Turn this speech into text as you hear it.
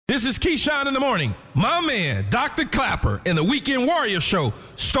This is Keyshawn in the morning. My man, Dr. Klapper, and the Weekend Warrior Show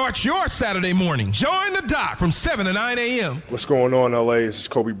starts your Saturday morning. Join the doc from 7 to 9 a.m. What's going on, LA? This is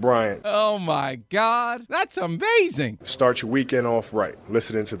Kobe Bryant. Oh, my God. That's amazing. Start your weekend off right.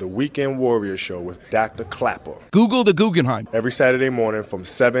 Listening to the Weekend Warrior Show with Dr. Klapper. Google the Guggenheim. Every Saturday morning from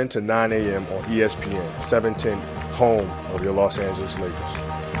 7 to 9 a.m. on ESPN, 710, home of your Los Angeles Lakers.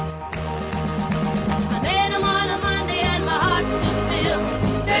 I met him on a Monday and my heart stood still.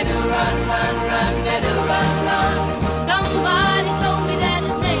 They do run, run, run, they do run, run. Somebody told me that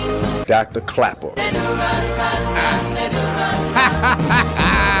his name was Dr. Klapper. They do run, run, run, they do run, run.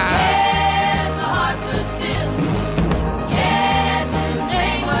 Yes, my heart stood still. Yes, his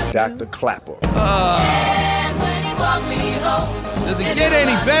name was Dr. Klapper. And when he walked me home, Does it get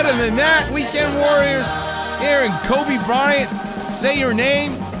any better than that, Weekend Warriors? Hearing Kobe Bryant say your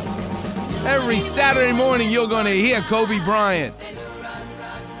name. Every Saturday morning, you're going to hear Kobe Bryant.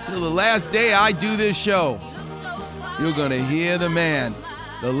 Till the last day I do this show, you're going to hear the man,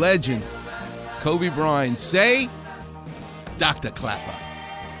 the legend, Kobe Bryant, say, Dr. Klapper.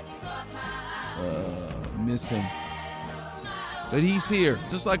 Miss him. But he's here,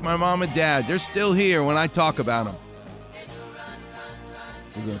 just like my mom and dad. They're still here when I talk about him.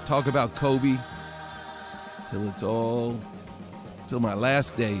 We're going to talk about Kobe till my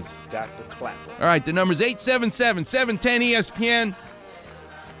last days. Dr. Klapper. All right, the number's 877-710-ESPN.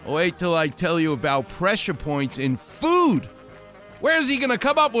 Wait till I tell you about pressure points in food. Where is he going to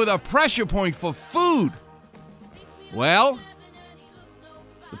come up with a pressure point for food? Well,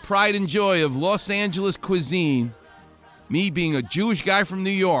 the pride and joy of Los Angeles cuisine, me being a Jewish guy from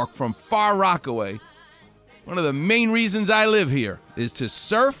New York, from Far Rockaway, one of the main reasons I live here is to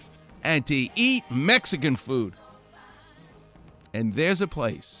surf and to eat Mexican food. And there's a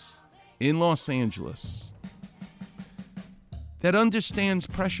place in Los Angeles that understands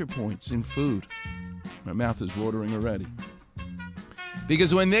pressure points in food. My mouth is watering already.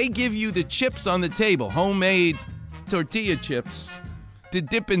 Because when they give you the chips on the table, homemade tortilla chips, to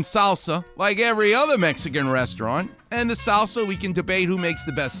dip in salsa, like every other Mexican restaurant, and the salsa, we can debate who makes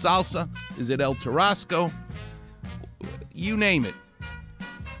the best salsa. Is it El Tarasco? You name it.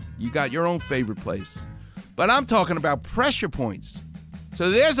 You got your own favorite place. But I'm talking about pressure points.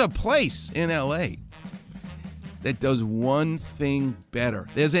 So there's a place in L.A. that does one thing better.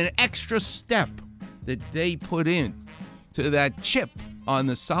 There's an extra step that they put in to that chip on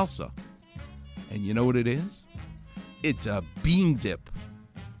the salsa. And you know what it is? It's a bean dip.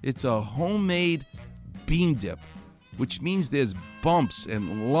 It's a homemade bean dip, which means there's bumps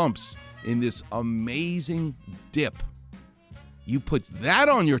and lumps in this amazing dip. You put that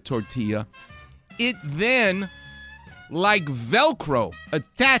on your tortilla, it then, like Velcro,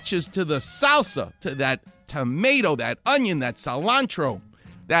 attaches to the salsa, to that tomato, that onion, that cilantro,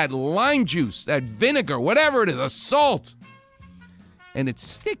 that lime juice, that vinegar, whatever it is, a salt. And it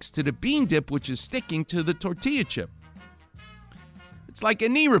sticks to the bean dip, which is sticking to the tortilla chip. It's like a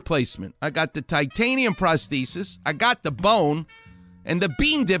knee replacement. I got the titanium prosthesis, I got the bone, and the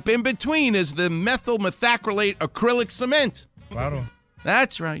bean dip in between is the methyl methacrylate acrylic cement. Claro.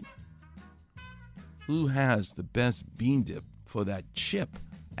 That's right. Who has the best bean dip for that chip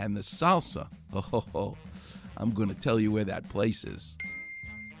and the salsa? Oh, I'm going to tell you where that place is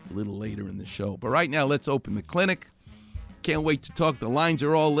a little later in the show. But right now, let's open the clinic. Can't wait to talk. The lines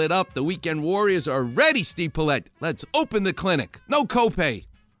are all lit up. The Weekend Warriors are ready, Steve Paulette. Let's open the clinic. No copay.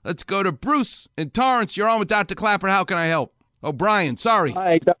 Let's go to Bruce in Torrance. You're on with Dr. Klapper. How can I help? Oh, Brian, sorry.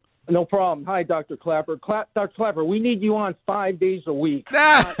 Hi, no problem. Hi, Dr. Klapper. Dr. Klapper, we need you on 5 days a week,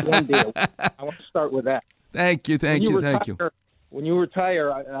 Ah. not 1 day a week. I want to start with that. Thank you. When you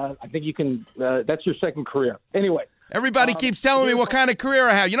retire, I think you can, that's your second career. Anyway. Everybody keeps telling me what kind of career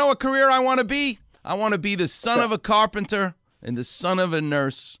I have. You know what career I want to be? I want to be the son of a carpenter and the son of a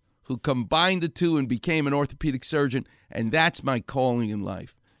nurse who combined the two and became an orthopedic surgeon, and that's my calling in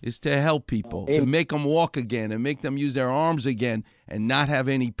life, is to help people, to make them walk again and make them use their arms again and not have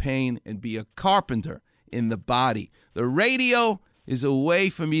any pain and be a carpenter in the body. The radio is a way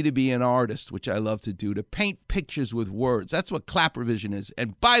for me to be an artist, which I love to do, to paint pictures with words. That's what Klapper Vision is.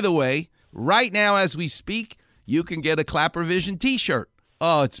 And by the way, right now as we speak, you can get a Klapper Vision T-shirt.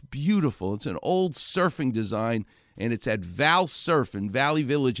 Oh, it's beautiful. It's an old surfing design, and it's at Val Surf in Valley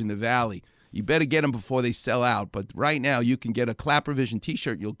Village in the Valley. You better get them before they sell out. But right now, you can get a Klapper Vision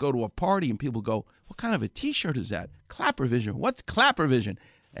T-shirt. You'll go to a party, and people go, what kind of a T-shirt is that? Klapper Vision. What's Klapper Vision?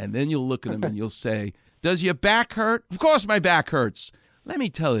 And then you'll look at them, and you'll say, does your back hurt? Of course my back hurts. Let me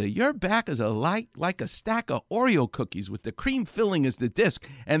tell you, your back is like a stack of Oreo cookies with the cream filling as the disc.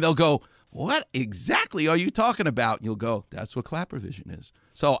 And they'll go, what exactly are you talking about? You'll go, that's what Klapper Vision is.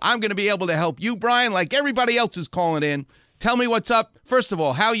 So I'm going to be able to help you, Brian, like everybody else who's calling in. Tell me what's up. First of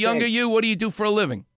all, how young are you? What do you do for a living?